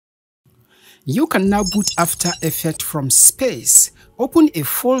You can now boot After Effects from space. Open a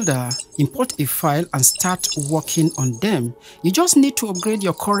folder, import a file and start working on them. You just need to upgrade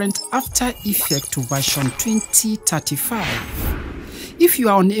your current After Effects to version 2035. If you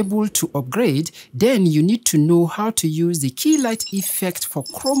are unable to upgrade, then you need to know how to use the Keylight effect for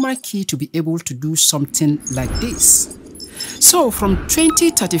Chroma key to be able to do something like this. So from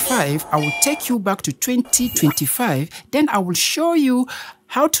 2035, I will take you back to 2025, then I will show you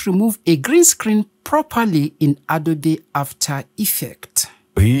how to remove a green screen properly in Adobe After Effects.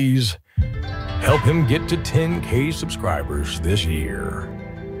 Please help him get to 10K subscribers this year.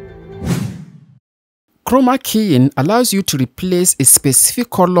 Chroma keying allows you to replace a specific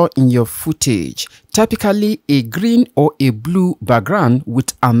color in your footage, typically a green or a blue background,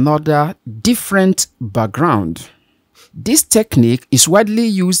 with another different background. This technique is widely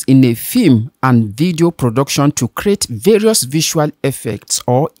used in a film and video production to create various visual effects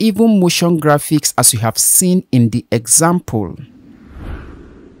or even motion graphics, as you have seen in the example.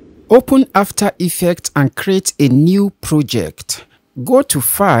 Open After Effects and create a new project. Go to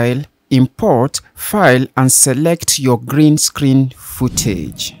File, Import, File and select your green screen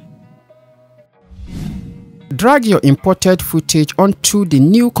footage. Drag your imported footage onto the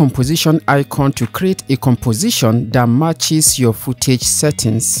new composition icon to create a composition that matches your footage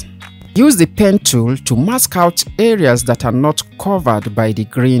settings. Use the pen tool to mask out areas that are not covered by the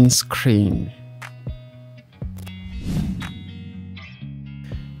green screen.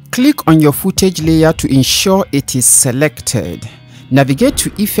 Click on your footage layer to ensure it is selected. Navigate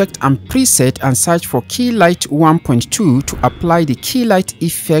to Effect and Preset and search for Keylight 1.2 to apply the Keylight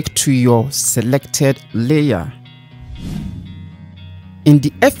effect to your selected layer. In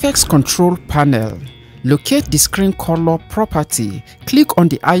the Effects Control panel, locate the Screen Color property. Click on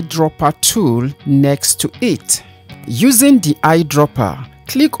the eyedropper tool next to it. Using the eyedropper,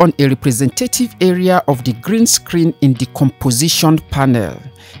 click on a representative area of the green screen in the Composition panel.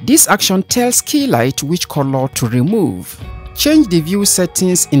 This action tells Keylight which color to remove. Change the view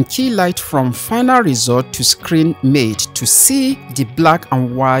settings in Keylight from Final Result to Screen Made to see the black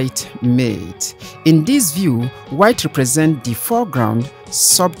and white made. In this view, white represents the foreground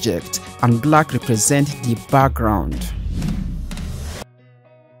subject and black represents the background.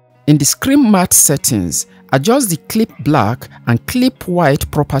 In the Screen Matte settings, adjust the Clip Black and Clip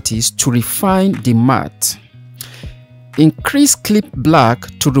White properties to refine the matte. Increase Clip Black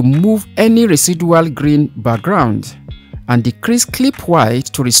to remove any residual green background, and decrease Clip White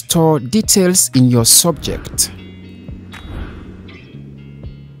to restore details in your subject.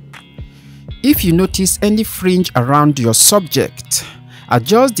 If you notice any fringe around your subject,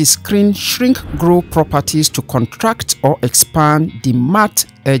 adjust the Screen Shrink Grow properties to contract or expand the matte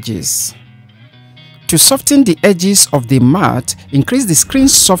edges. To soften the edges of the matte, increase the screen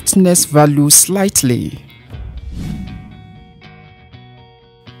softness value slightly.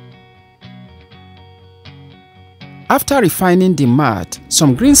 After refining the matte,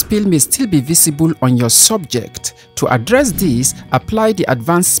 some green spill may still be visible on your subject. To address this, apply the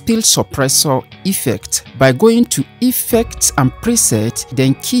Advanced Spill Suppressor effect by going to Effects and Preset,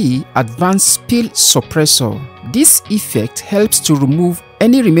 then key Advanced Spill Suppressor. This effect helps to remove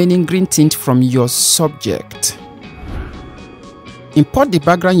any remaining green tint from your subject. Import the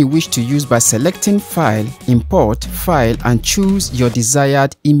background you wish to use by selecting File, Import, File and choose your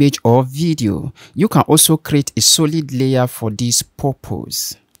desired image or video. You can also create a solid layer for this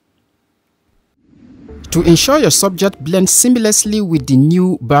purpose. To ensure your subject blends seamlessly with the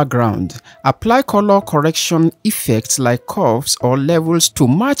new background, apply color correction effects like curves or levels to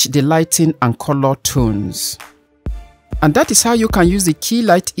match the lighting and color tones. And that is how you can use the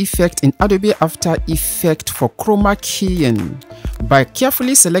Keylight effect in Adobe After Effects for chroma keying. By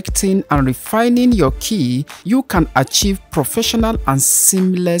carefully selecting and refining your key, you can achieve professional and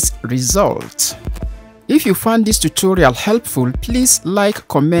seamless results. If you found this tutorial helpful, please like,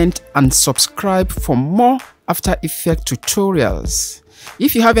 comment and subscribe for more After Effects tutorials.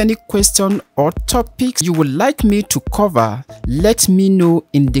 If you have any question or topics you would like me to cover, let me know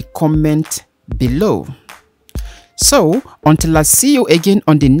in the comment below. So, until I see you again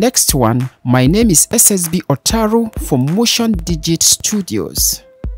on the next one, my name is SSB Otaru for Motion Digit Studios.